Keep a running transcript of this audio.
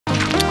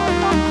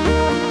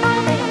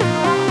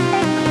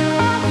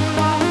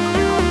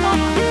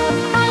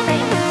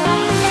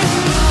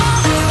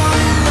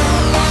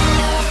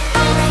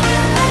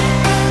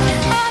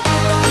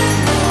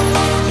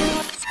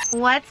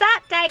What's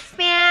up, Dyches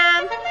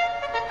fam?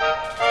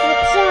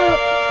 What's up?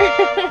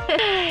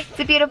 It's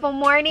a beautiful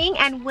morning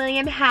and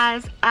William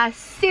has a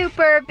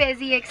super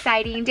busy,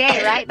 exciting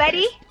day, right,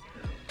 buddy?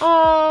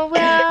 Oh,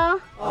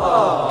 well.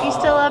 Are you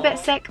still a little bit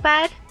sick,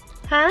 bud?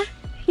 Huh?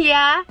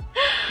 Yeah?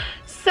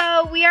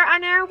 So we are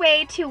on our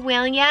way to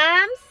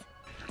William's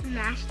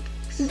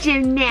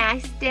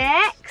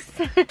gymnastics.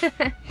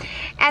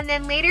 And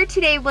then later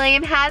today,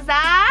 William has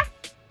a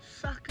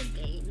Soccer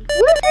game.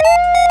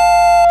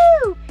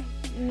 woohoo!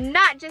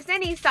 Not just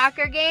any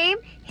soccer game,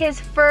 his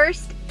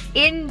first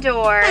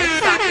indoor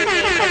soccer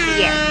game of the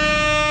year.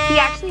 He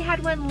actually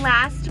had one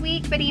last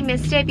week, but he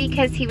missed it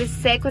because he was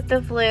sick with the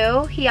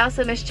flu. He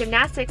also missed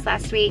gymnastics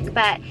last week,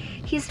 but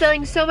he's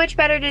feeling so much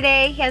better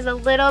today. He has a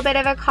little bit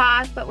of a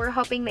cough, but we're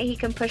hoping that he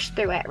can push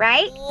through it,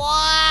 right?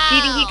 Wow. Do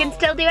you think you can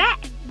still do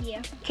it?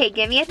 Yeah. Okay,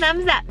 give me a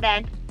thumbs up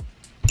then.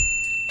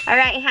 All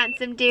right,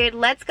 handsome dude,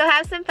 let's go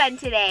have some fun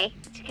today.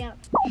 Let's go.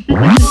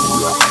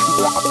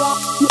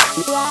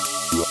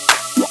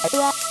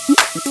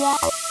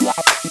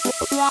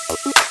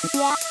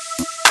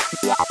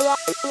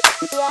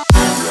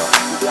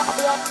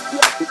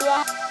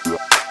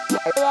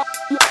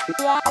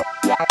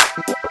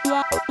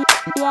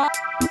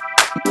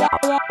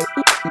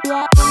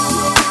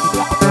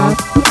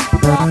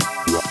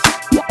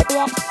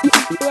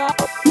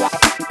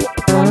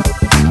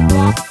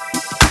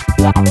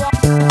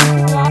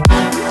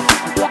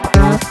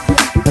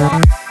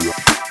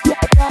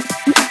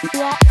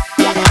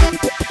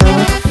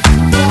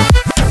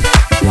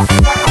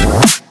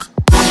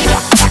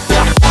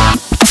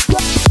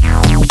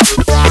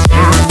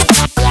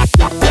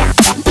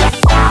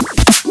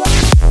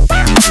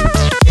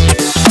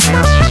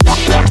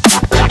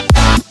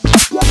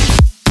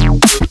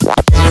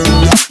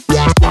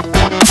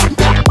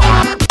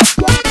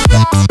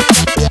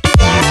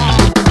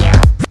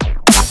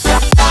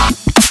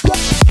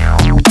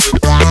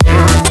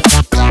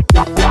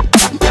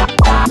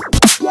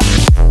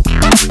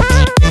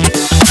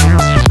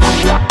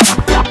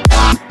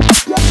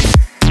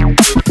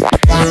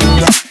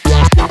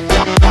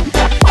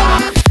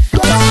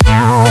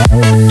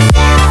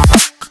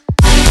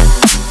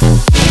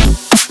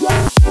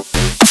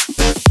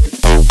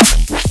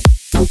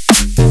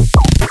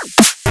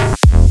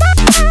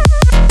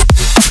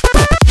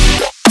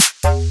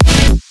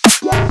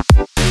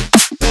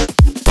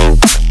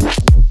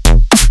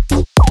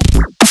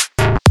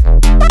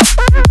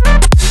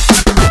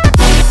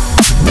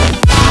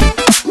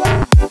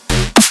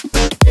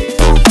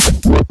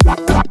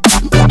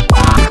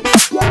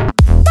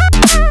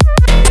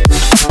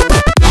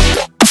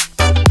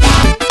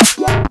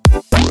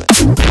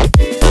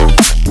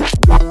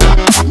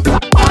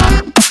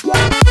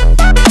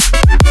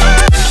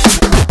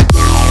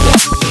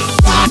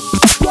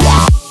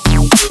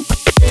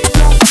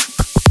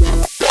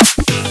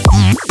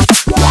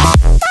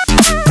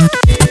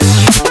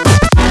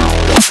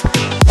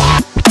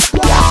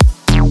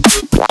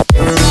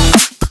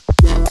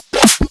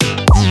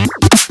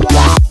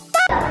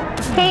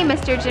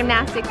 Mr.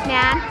 Gymnastics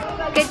Man.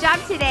 Good job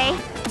today.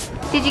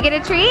 Did you get a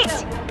treat?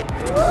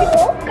 We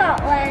both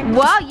got one.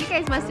 Whoa, you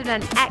guys must have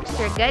done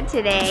extra good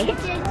today.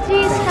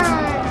 She's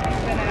fun.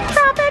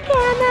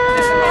 Tropicana!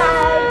 I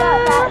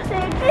got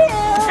that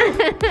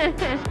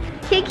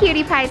Hey,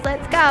 cutie pies,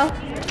 let's go.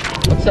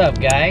 What's up,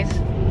 guys?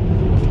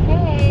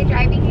 Hey,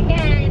 driving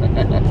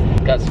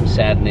again. Got some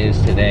sad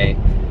news today.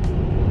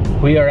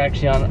 We are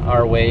actually on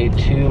our way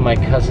to my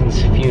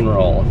cousin's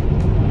funeral,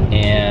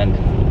 and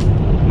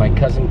my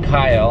cousin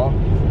Kyle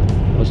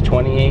was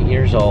 28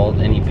 years old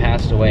and he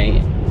passed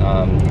away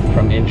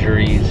from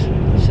injuries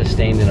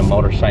sustained in a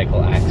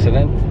motorcycle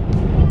accident.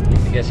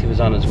 I guess he was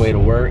on his way to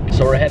work.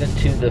 So we're headed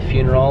to the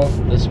funeral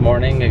this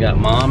morning. I got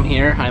Mom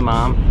here. Hi,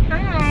 Mom.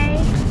 Hi.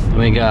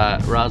 We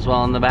got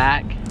Roswell in the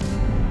back.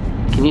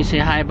 Can you say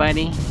hi,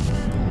 buddy?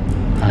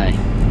 Hi.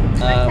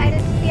 We're excited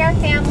to see our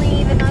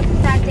family, even though it's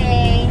a sad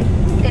day.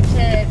 It's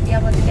good to be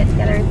able to get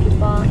together with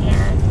people,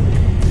 and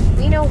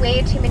we know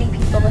way too many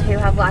people who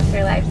have lost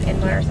their lives in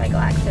motorcycle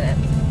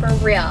accidents, for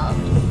real.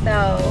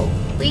 So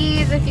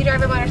please, if you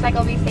drive a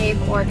motorcycle, be safe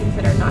or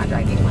consider not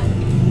driving one.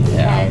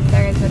 Because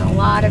there has been a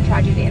lot of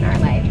tragedy in our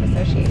life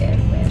associated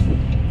with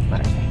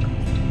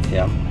motorcycles.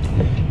 Yeah.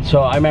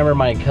 So I remember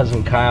my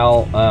cousin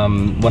Kyle,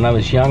 when I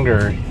was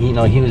younger, you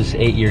know, he was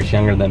 8 years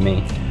younger than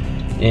me.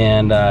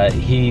 And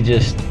he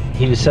was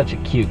such a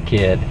cute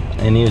kid.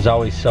 And he was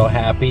always so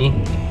happy.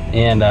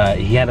 And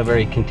he had a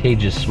very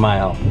contagious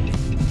smile.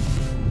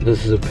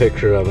 This is a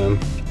picture of him.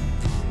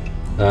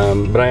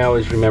 But I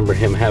always remember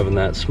him having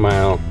that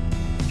smile,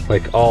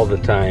 like all the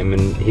time.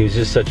 And he was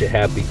just such a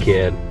happy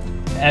kid.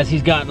 As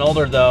he's gotten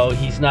older though,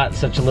 he's not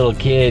such a little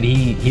kid.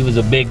 He was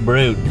a big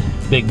brute,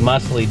 big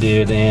muscly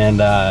dude,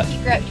 and He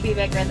grew up to be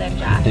bigger than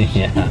Josh.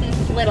 yeah.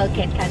 Little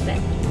kid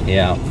cousin.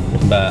 Yeah,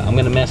 but I'm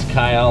gonna miss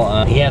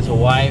Kyle. He has a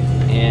wife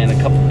and a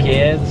couple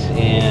kids,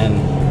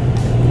 and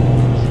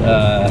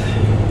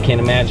can't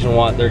imagine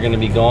what they're gonna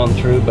be going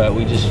through, but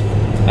we just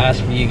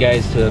ask for you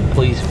guys to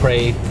please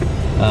pray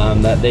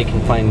that they can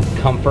find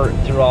comfort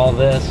through all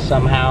this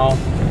somehow.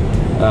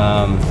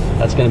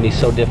 That's going to be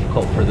so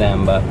difficult for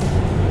them. But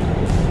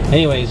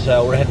anyways,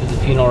 we're headed to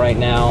the funeral right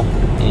now,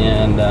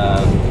 and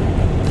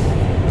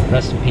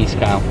rest in peace,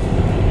 Kyle.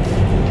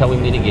 Until we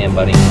meet again,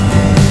 buddy.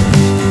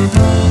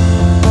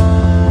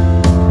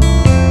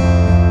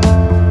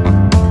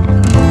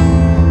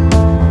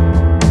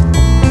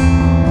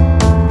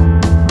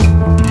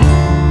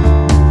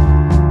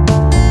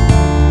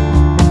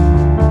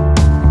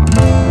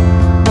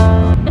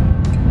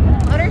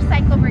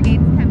 Motorcycle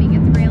brigade's coming.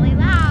 It's really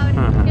loud.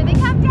 Here they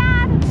come,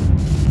 Dad.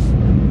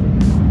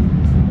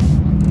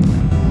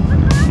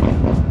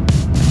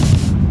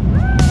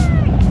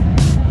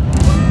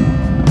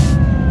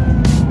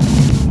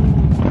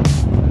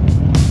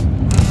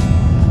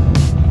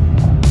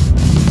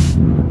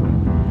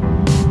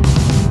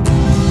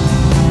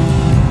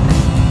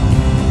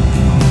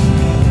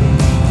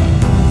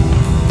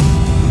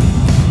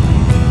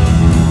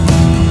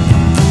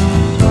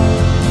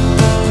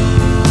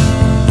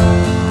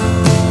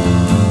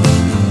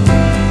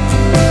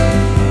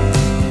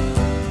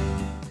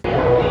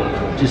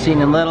 Just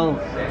eating a little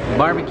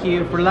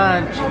barbecue for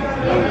lunch.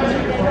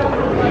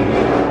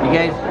 You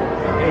guys,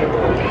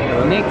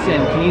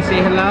 Nixon, can you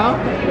say hello?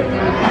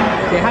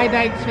 Say hi,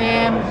 Dyches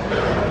fam.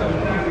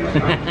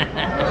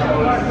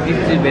 He's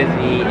too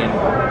busy eating.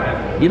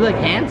 You look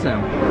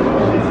handsome.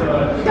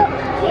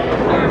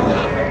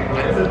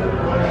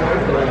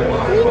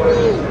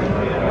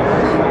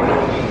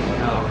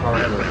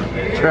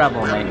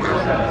 Troublemaker.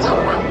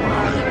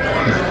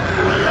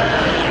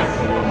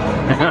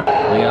 We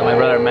got my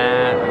brother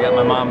Matt, we got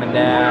my mom and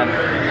dad,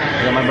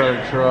 we got my brother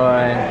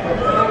Troy,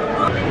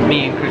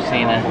 me and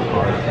Christina.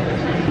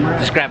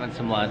 Just grabbing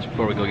some lunch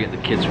before we go get the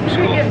kids from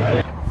school.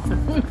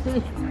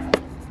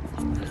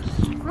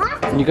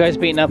 You guys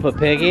beating up a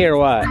piggy or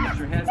what? I want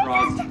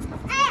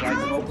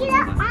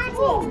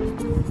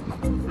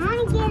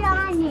to get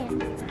on it.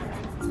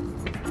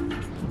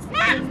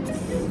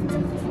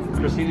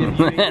 Christina,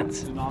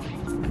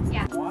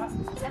 Yeah. I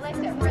liked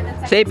it more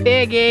the second. say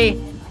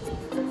piggy!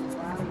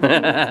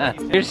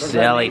 You're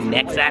silly,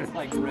 Nixon.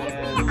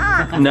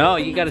 No,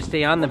 you gotta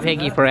stay on the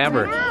piggy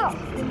forever.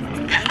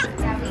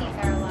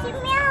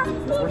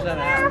 Where's that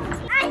at?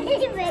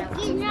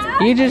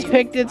 You just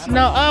picked its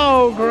nose.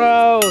 Oh,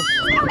 gross.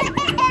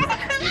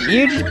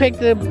 You just picked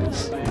the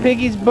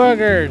piggy's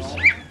boogers.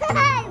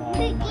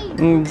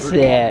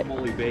 Sit.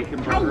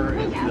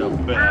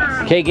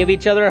 Okay, give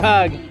each other a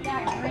hug.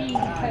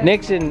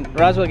 Nixon,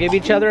 Roswell, give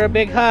each other a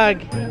big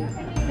hug.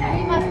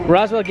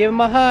 Roswell, give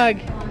him a hug.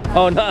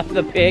 Oh, not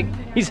the pig.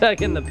 He's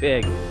hugging the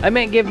pig. I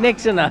meant give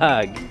Nixon a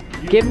hug.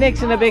 Give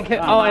Nixon a big hug.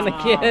 Oh, and a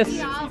kiss.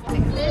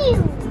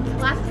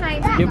 Last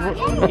time.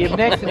 Give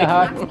Nixon a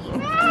hug.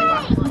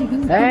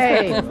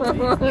 Hey,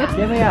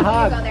 give me a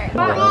hug. Hey,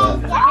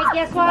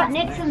 guess what?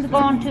 Nixon's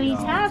going to his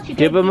house. You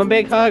Give him a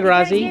big hug,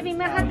 Rosie. Give him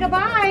a hug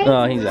goodbye.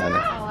 Oh, he's on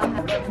it.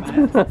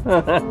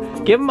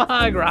 Give him a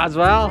hug,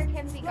 Roswell.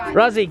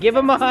 Rosie, give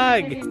him a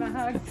hug.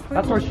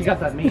 That's where she got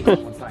that meat.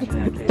 Look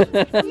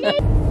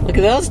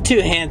at those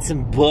two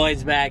handsome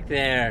boys back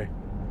there.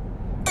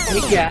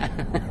 Yeah.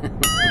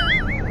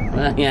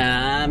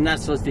 Yeah, I'm not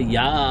supposed to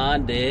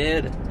yawn,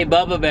 dude. Hey,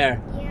 Bubba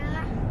Bear.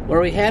 Yeah. Where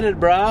are we headed,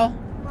 bro?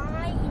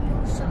 My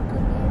indoor soccer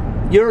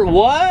game. You're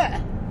what?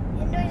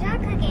 Indoor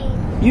soccer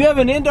game. You have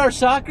an indoor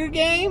soccer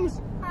game?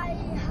 I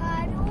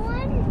had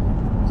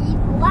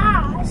one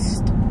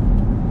last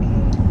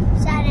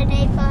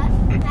Saturday, but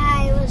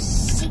I was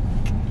sick.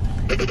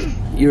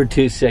 You were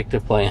too sick to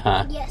play,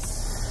 huh?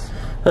 Yes.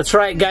 That's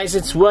right, guys.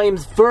 It's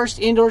William's first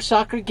indoor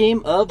soccer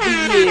game of the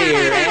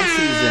year and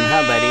season,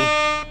 huh, buddy?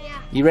 Yeah.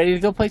 You ready to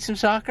go play some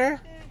soccer?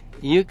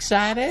 You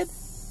excited?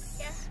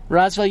 Yes.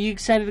 Roswell, you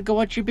excited to go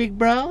watch your big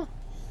bro?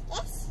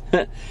 Yes.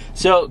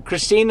 So,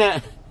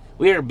 Christina,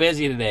 we are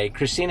busy today.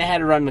 Christina had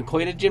to run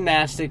Nakoita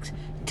gymnastics,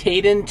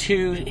 Tayden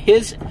to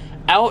his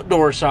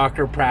outdoor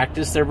soccer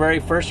practice, their very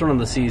first one of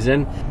the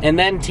season. And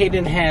then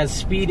Tayden has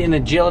speed and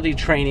agility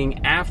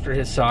training after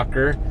his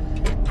soccer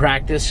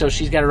practice, so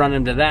she's got to run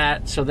him to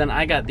that. So then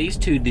I got these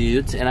two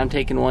dudes, and I'm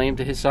taking William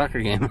to his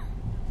soccer game.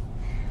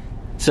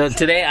 So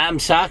today I'm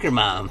soccer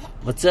mom.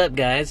 What's up,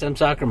 guys? I'm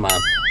soccer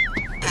mom.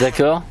 Is that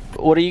cool?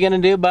 What are you gonna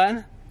do,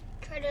 bud?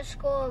 Try to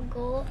score a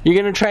goal. You're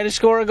gonna try to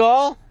score a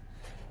goal?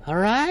 All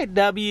right,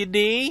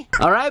 WD.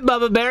 All right,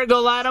 Bubba Bear,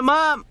 go light him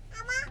up.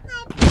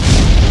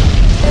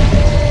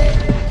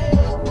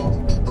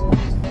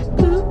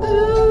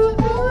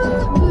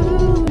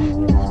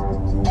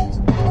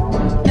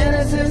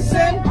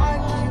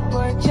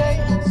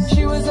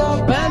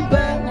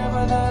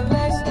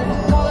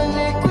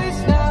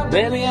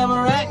 Baby, I'm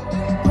alright.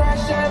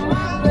 Crash at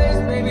my place,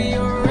 baby,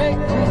 you're right.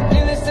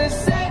 Needless to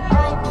say,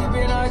 I'm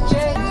keeping our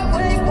check.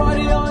 Wake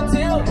party on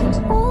tilt.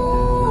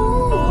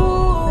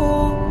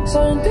 Ooh,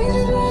 certain things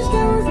you just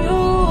can't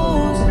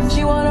refuse.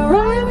 She wanna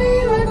ride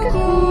me like a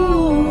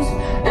cruise,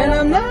 and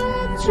I'm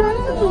not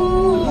trying to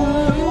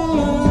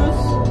lose.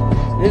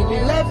 If we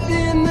left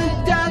in the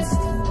dust,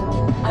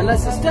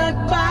 unless I stuck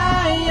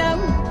by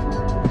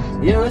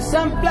you, you're a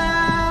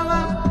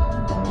sunflower.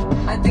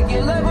 I think you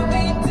love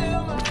me too.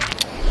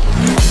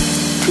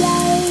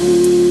 Yeah.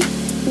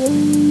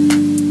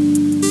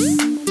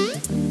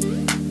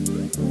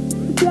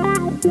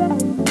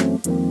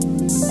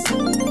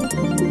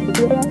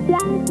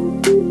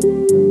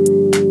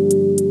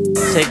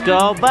 Say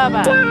go,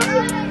 Bubba.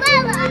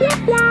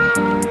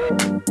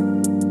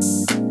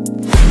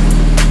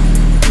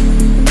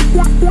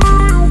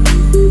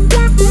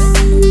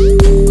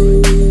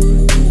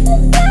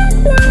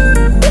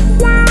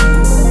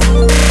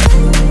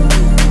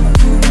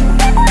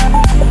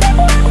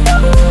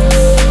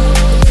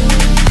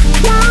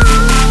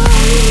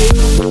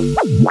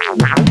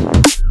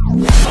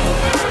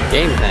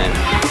 Game time.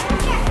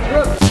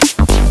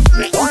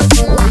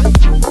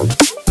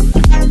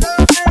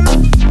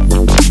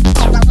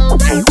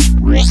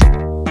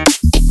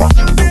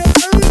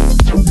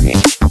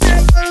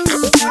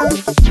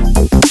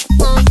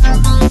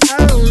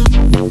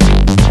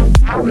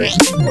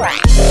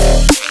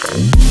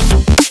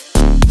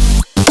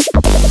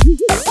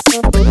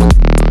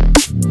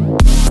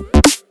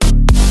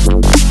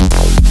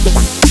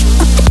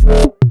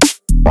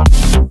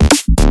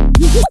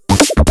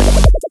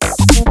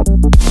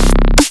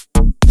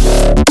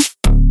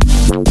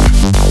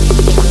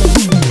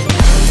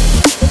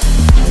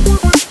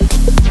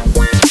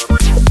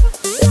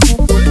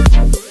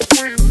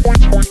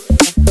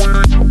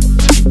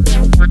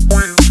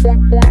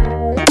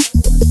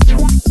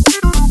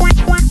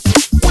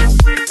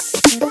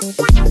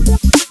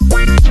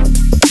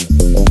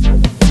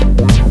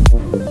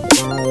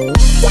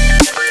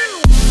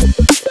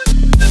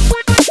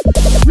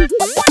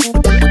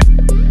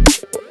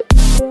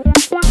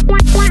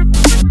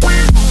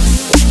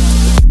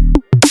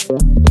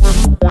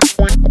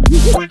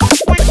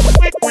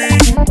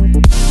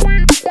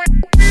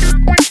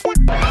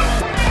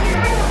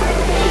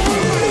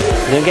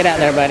 Don't get out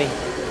there, buddy.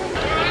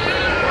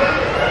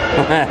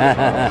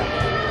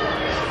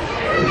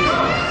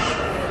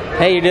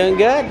 Hey, you're doing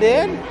good,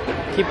 dude.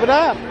 Keep it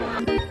up.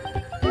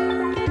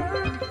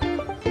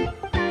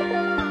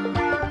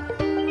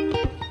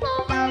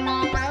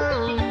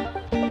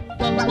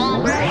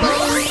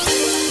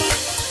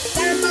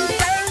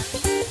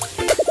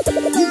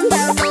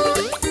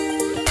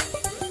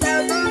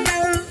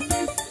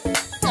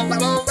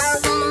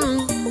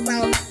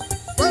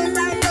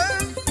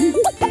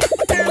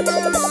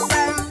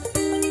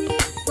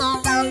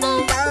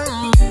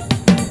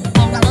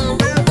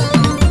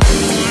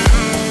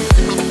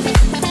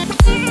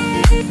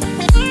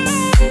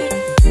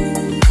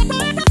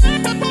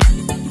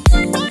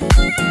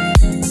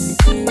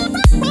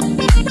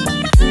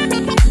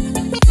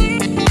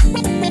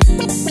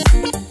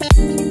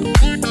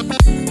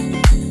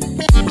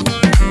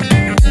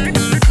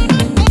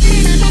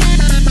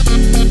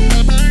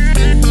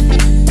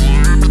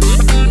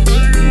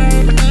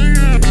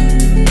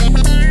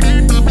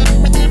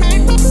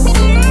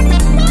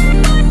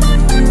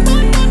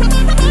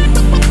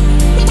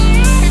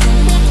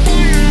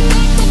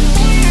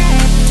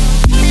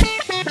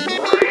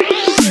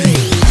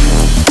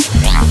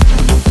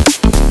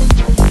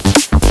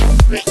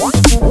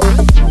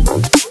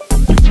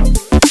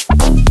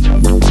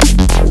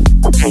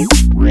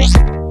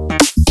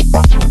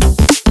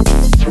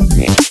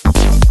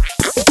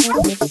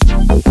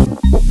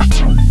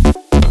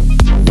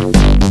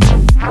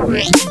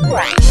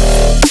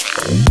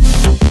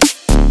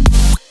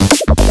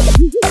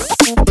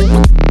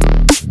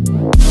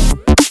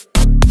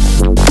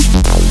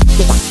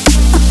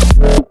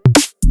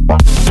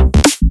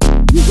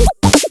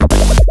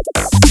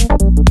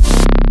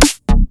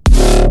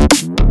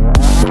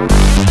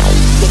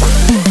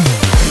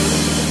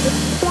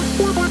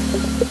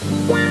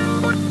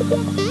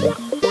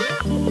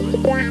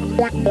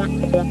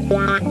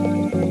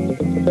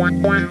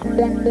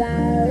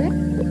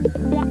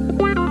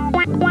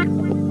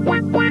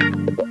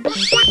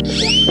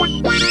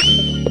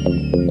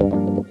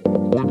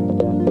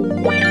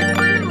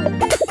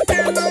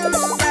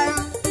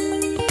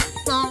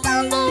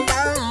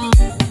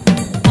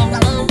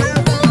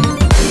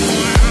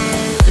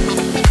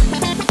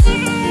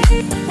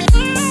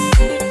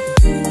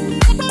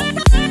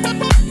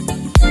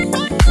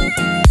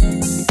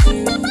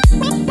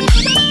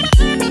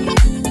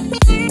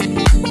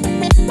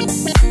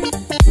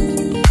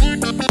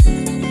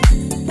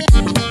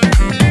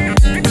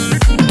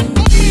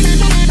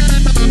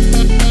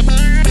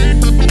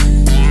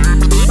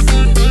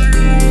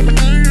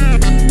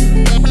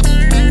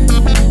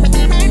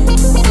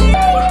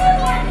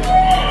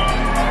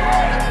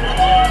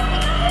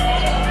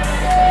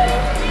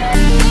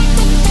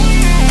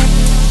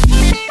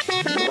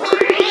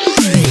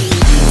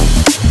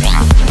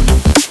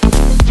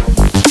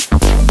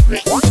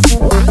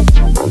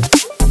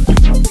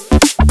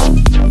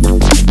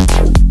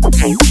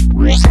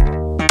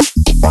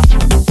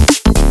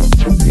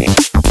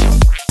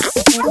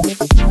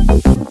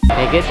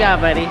 Good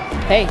job, buddy.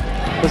 Hey,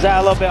 was that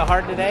a little bit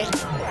hard today?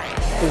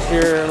 Because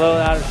you're a little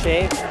out of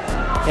shape? You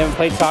haven't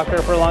played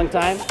soccer for a long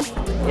time?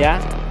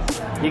 Yeah?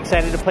 You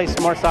excited to play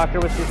some more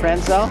soccer with your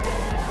friends though?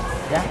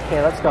 Yeah?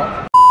 Okay, let's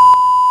go.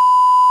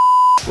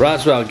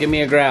 Roswell, give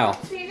me a growl.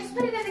 So you just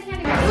put it in the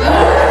candy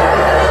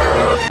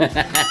bar.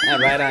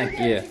 Right on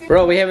cue.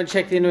 Bro, we haven't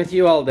checked in with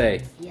you all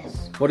day.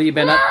 Yes. What have you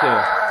been up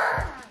to?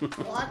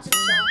 Lots of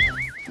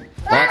soccer.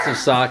 Lots of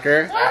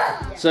soccer.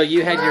 So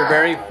you had your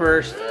very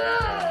first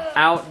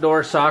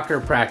outdoor soccer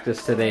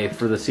practice today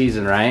for the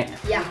season, right?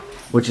 Yeah.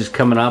 Which is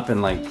coming up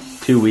in like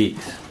 2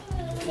 weeks.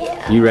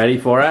 Yeah. You ready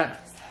for it?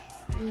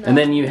 No. And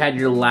then you had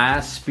your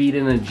last speed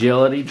and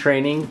agility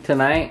training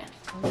tonight?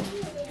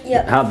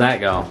 Yep. How'd that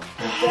go?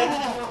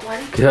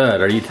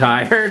 Good. Are you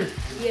tired?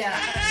 Yeah.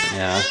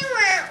 Yeah.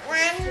 I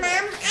want one,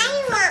 Mom. I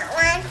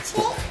want one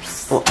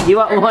chips. Well, you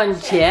want one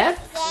chip?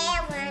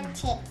 Yeah, one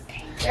chip.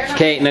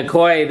 Okay,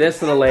 Nikoi,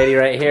 this little lady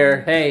right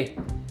here. Hey,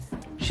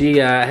 she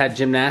had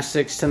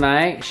gymnastics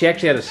tonight. She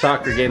actually had a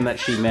soccer game that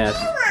she missed.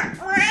 I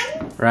want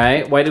one.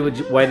 Right? Why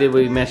did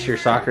we miss your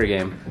soccer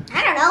game?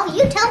 I don't know.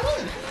 You tell me.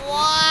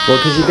 Well,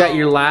 because you got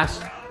your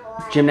last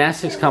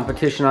gymnastics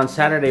competition on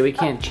Saturday. We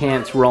can't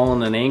chance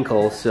rolling an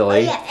ankle,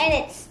 silly. Yeah, and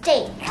it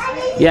stinks.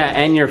 Yeah,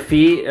 and your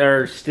feet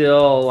are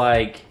still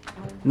like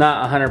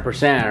not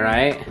 100%,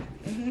 right?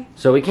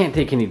 So we can't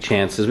take any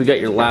chances. We got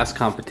your last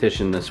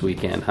competition this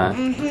weekend, huh?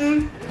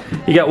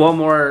 You got one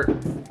more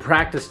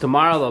practice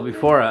tomorrow though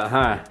before it,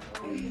 huh?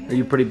 Are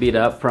you pretty beat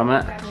up from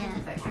it?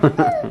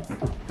 Yeah.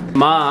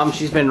 Mom,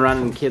 she's been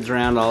running kids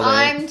around all day.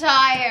 I'm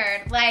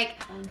tired. Like,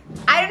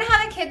 I don't know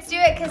how the kids do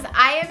it because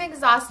I am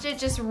exhausted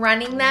just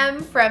running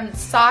them from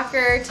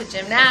soccer to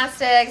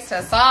gymnastics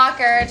to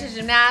soccer to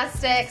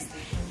gymnastics.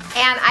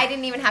 And I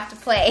didn't even have to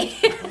play.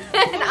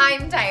 And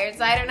I'm tired,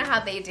 so I don't know how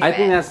they do it. I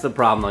think that's the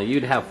problem though.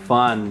 You'd have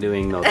fun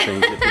doing those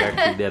things if you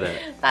actually did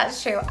it.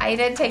 That's true. I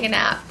did take a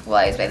nap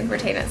while I was waiting for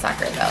Tate at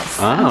soccer though.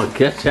 So. Oh,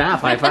 good job.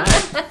 High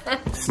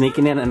five.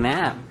 Sneaking in a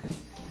nap.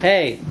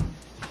 Hey,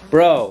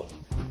 bro,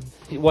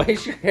 why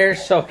is your hair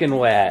soaking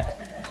wet?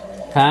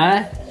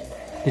 Huh?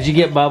 Did you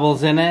get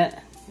bubbles in it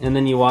and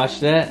then you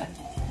washed it?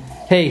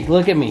 Hey,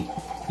 look at me.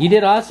 You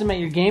did awesome at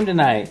your game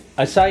tonight.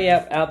 I saw you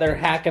out there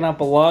hacking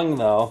up a lung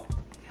though.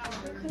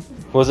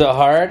 Was it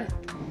hard?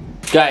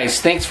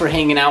 Guys, thanks for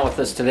hanging out with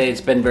us today. It's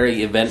been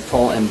very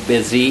eventful and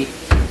busy.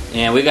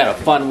 And we got a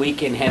fun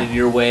weekend headed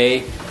your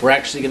way. We're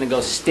actually gonna go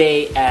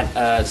stay at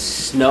a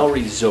snow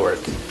resort.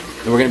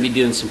 And we're gonna be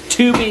doing some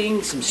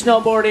tubing, some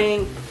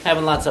snowboarding,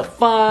 having lots of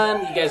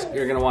fun. You guys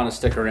are gonna wanna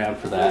stick around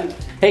for that.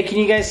 Hey, can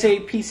you guys say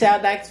peace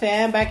out, Dyches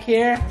fam, back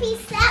here?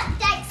 Peace out,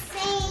 Dyches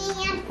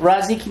fan.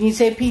 Rosie, can you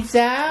say peace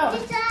out?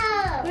 Peace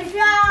out. Peace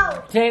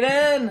out.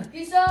 Tayden?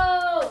 Peace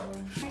out.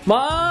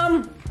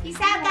 Mom? Peace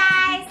out,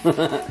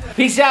 guys.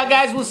 Peace out,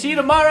 guys. We'll see you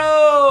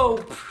tomorrow.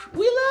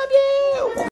 We love you.